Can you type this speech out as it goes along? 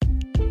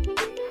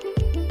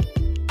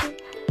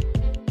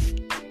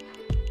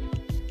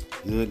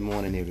Good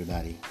morning,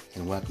 everybody,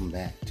 and welcome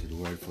back to the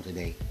Word for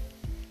Today.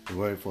 The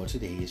Word for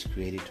Today is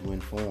created to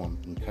inform,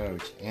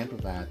 encourage, and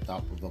provide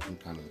thought-provoking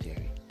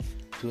commentary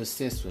to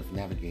assist with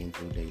navigating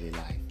through daily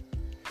life.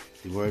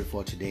 The Word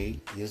for Today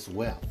is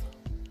wealth.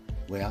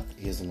 Wealth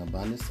is an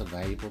abundance of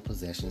valuable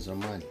possessions or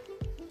money.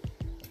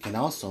 It can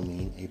also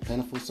mean a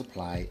plentiful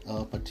supply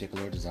of a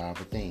particular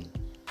desirable thing.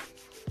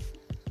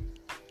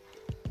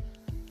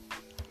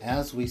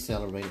 As we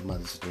celebrated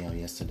Mother's Day on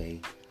yesterday,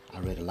 I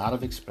read a lot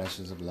of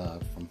expressions of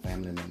love from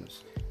family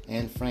members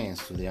and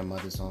friends to their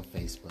mothers on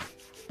Facebook.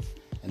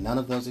 And none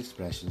of those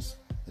expressions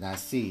that I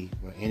see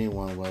where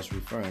anyone was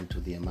referring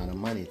to the amount of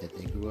money that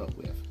they grew up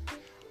with,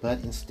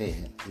 but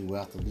instead the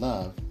wealth of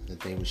love that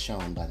they were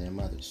shown by their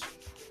mothers.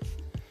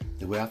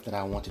 The wealth that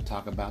I want to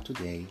talk about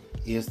today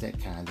is that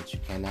kind that you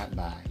cannot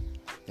buy,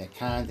 that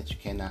kind that you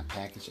cannot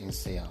package and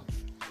sell.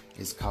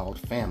 It's called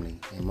family,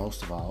 and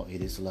most of all,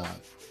 it is love.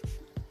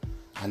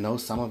 I know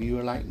some of you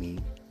are like me,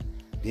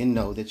 didn't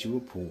know that you were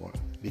poor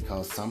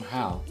because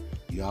somehow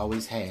you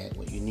always had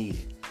what you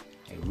needed: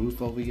 a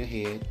roof over your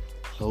head,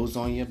 clothes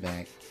on your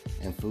back,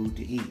 and food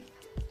to eat,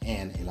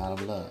 and a lot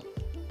of love.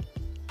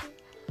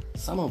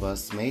 Some of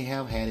us may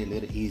have had a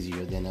little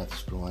easier than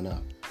others growing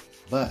up,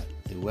 but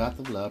the wealth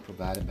of love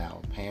provided by our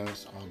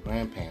parents or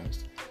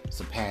grandparents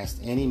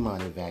surpassed any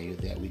money value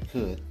that we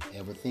could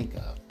ever think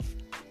of.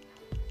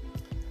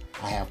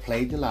 I have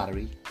played the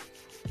lottery,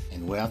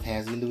 and wealth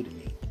has eluded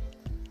me.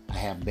 I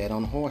have bet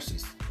on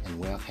horses, and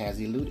wealth has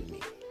eluded me.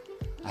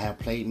 I have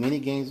played many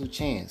games of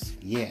chance,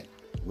 yet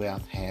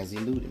wealth has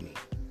eluded me.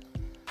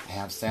 I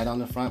have sat on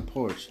the front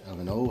porch of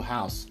an old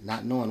house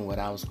not knowing what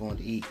I was going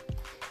to eat,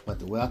 but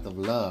the wealth of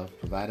love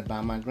provided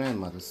by my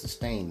grandmother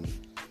sustained me,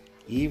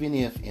 even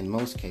if in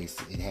most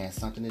cases it had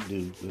something to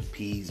do with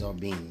peas or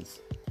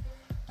beans.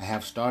 I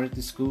have started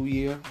the school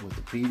year with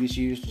the previous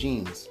year's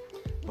jeans,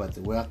 but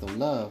the wealth of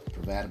love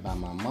provided by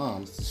my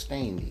mom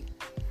sustained me.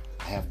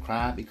 I have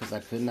cried because I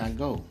could not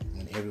go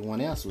when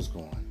everyone else was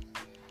going,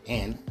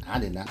 and I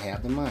did not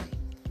have the money.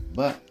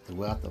 But the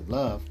wealth of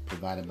love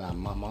provided by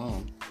my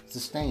mom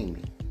sustained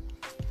me.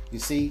 You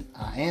see,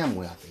 I am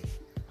wealthy.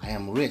 I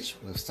am rich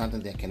with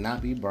something that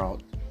cannot be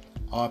bought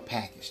or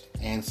packaged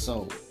and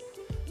sold.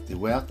 The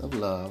wealth of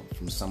love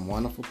from some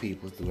wonderful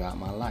people throughout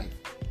my life.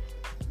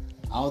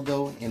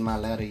 Although in my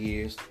latter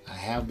years I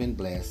have been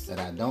blessed that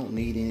I don't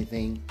need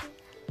anything,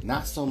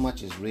 not so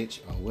much as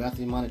rich or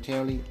wealthy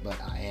monetarily, but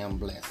I am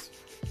blessed.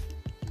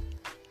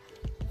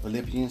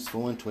 Philippians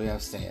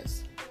 4:12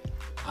 says,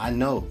 I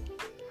know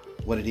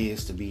what it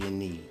is to be in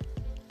need,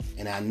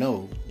 and I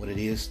know what it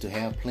is to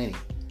have plenty.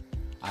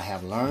 I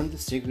have learned the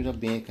secret of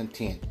being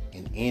content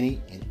in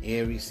any and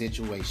every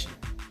situation,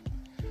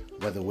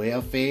 whether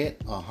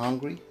well-fed or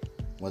hungry,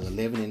 whether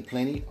living in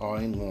plenty or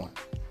in want.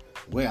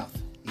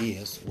 Wealth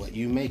is what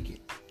you make it.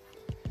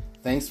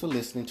 Thanks for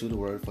listening to The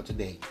Word for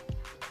Today.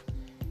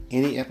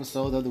 Any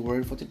episode of The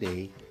Word for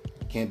Today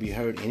can be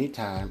heard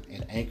anytime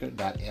at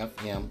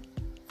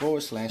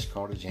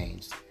anchor.fm/Carter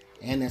James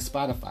and at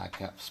Spotify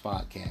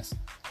podcast.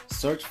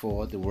 Search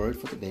for The Word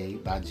for Today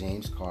by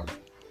James Carter.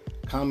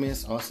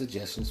 Comments or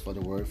suggestions for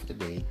The Word for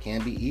Today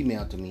can be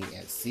emailed to me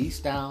at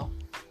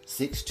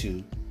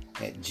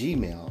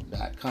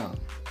cstyle62@gmail.com,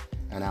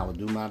 and I will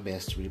do my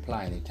best to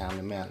reply in a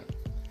timely manner.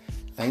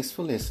 Thanks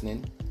for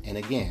listening, and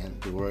again,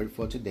 The Word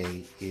for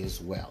Today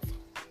is wealth.